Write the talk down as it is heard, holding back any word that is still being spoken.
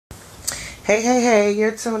Hey,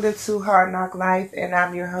 you're tuned into Hard Knock Life, and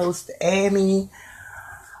I'm your host, Annie.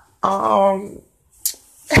 Um,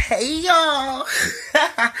 hey, y'all.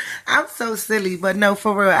 I'm so silly, but no,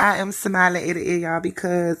 for real, I am smiling at it, y'all,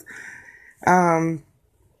 because,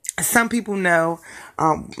 some people know,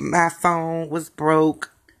 my phone was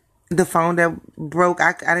broke. The phone that broke,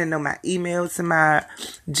 I didn't know my email to my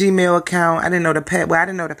Gmail account. I didn't know I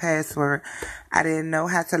didn't know the password. I didn't know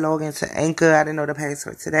how to log into Anchor. I didn't know the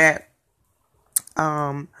password to that.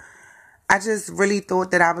 I just really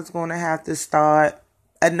thought that I was going to have to start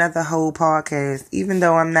another whole podcast, even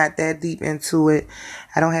though I'm not that deep into it.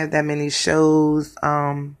 I don't have that many shows.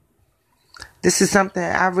 This is something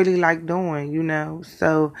I really like doing,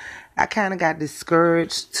 so I kind of got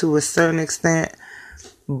discouraged to a certain extent,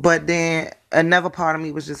 but then another part of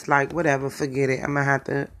me was just like, whatever, forget it. I'm gonna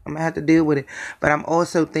have to deal with it. But I'm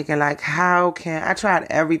also thinking, like, I tried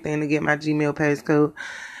everything to get my Gmail passcode.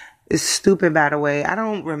 It's stupid, by the way. I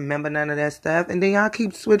don't remember none of that stuff. And then y'all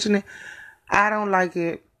keep switching it. I don't like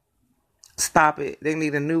it. Stop it. They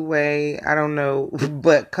need a new way. I don't know.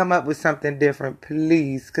 But come up with something different,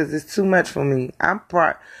 please. Because it's too much for me. I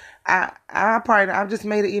just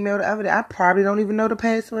made an email the other day. I probably don't even know the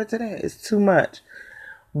password to that. It's too much.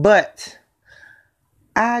 But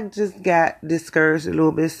I just got discouraged a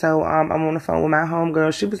little bit. So I'm on the phone with my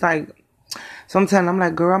homegirl. She was like, I'm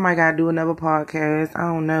like, girl, I might gotta do another podcast. I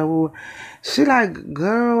don't know. She like,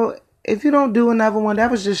 girl, if you don't do another one, that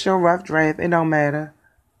was just your rough draft. It don't matter.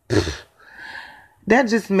 That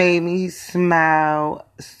just made me smile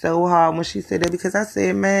so hard when she said that, because I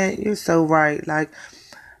said, man, you're so right. Like,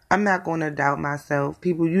 I'm not going to doubt myself.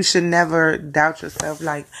 People, you should never doubt yourself.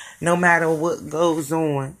 Like, no matter what goes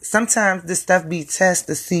on. Sometimes this stuff be test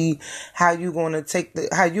to see how you going to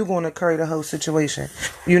how you going to carry the whole situation.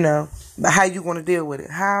 How you going to deal with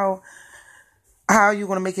it. How are you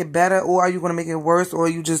going to make it better, or are you going to make it worse, or are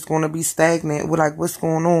you just going to be stagnant with like what's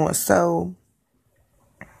going on? So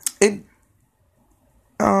it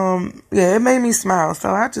made me smile.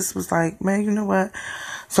 So I just was like, man, you know what?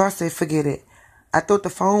 So I said, forget it. I thought the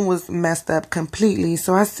phone was messed up completely.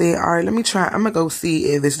 So I said, all right, let me try. I'm going to go see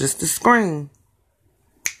if it's just the screen.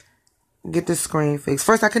 Get the screen fixed.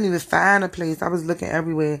 First, I couldn't even find a place. I was looking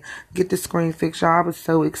everywhere. Get the screen fixed, y'all. I was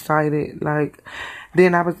so excited. Like,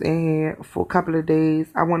 then I was in here for a couple of days.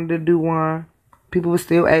 I wanted to do one. People were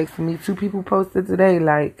still asking me. 2 people posted today,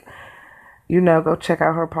 like, go check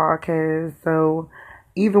out her podcast. So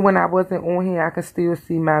even when I wasn't on here, I could still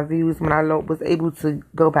see my views. When I was able to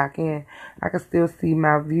go back in, I could still see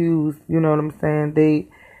my views. You know what I'm saying?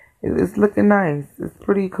 It's looking nice. It's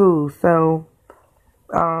pretty cool. So,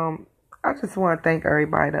 I just want to thank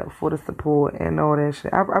everybody for the support and all that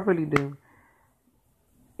shit. I really do.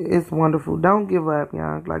 It's wonderful. Don't give up,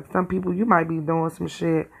 y'all. Like, some people, you might be doing some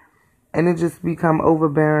shit and it just become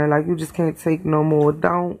overbearing. Like, you just can't take no more.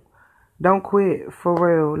 Don't quit, for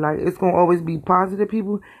real. Like, it's going to always be positive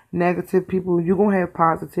people, negative people. You're going to have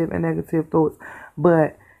positive and negative thoughts.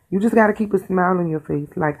 But you just got to keep a smile on your face.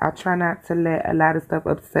 Like, I try not to let a lot of stuff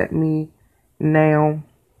upset me now.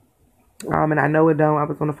 And I know it don't. I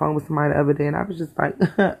was on the phone with somebody the other day, and I was just like,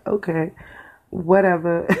 okay,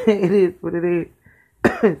 whatever. It is what it is.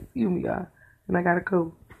 Excuse me, y'all. And I got to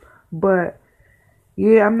go. But,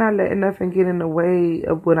 yeah, I'm not letting nothing get in the way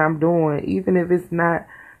of what I'm doing. Even if it's not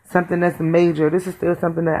something that's major, this is still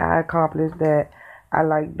something that I accomplished that I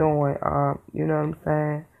like doing. You know what I'm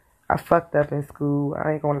saying? I fucked up in school.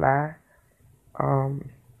 I ain't gonna lie.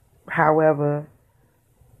 However,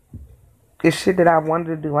 it's shit that I wanted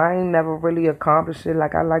to do. I ain't never really accomplished it.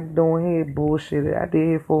 Like, I like doing here bullshit. I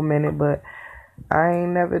did it for a minute, but I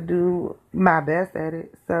ain't never do my best at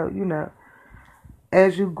it. So,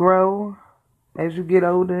 as you grow, as you get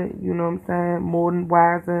older, you know what I'm saying, more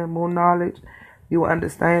wiser, more knowledge, you will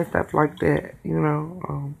understand stuff like that,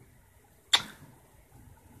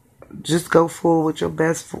 Just go forward with your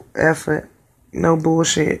best effort. No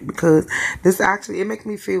bullshit. Because it makes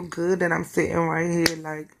me feel good that I'm sitting right here,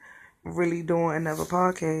 like, really doing another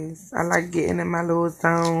podcast. I like getting in my little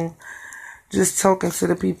zone, just talking to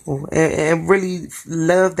the people, and really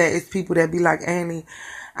love that it's people that be like, Annie,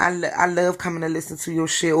 I love coming to listen to your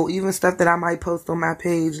shit, or even stuff that I might post on my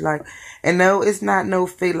page, like, and no, it's not no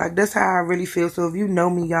fake, like, that's how I really feel. So if you know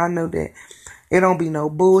me, y'all know that it don't be no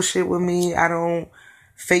bullshit with me. I don't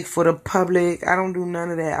fake for the public. I don't do none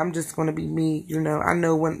of that. I'm just gonna be me, I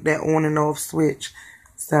know when that on and off switch.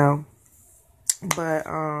 So, but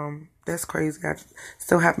that's crazy. I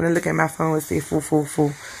still happen to look at my phone and say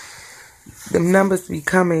 444. The numbers be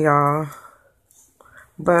coming, y'all.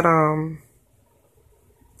 But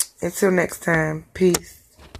until next time, peace.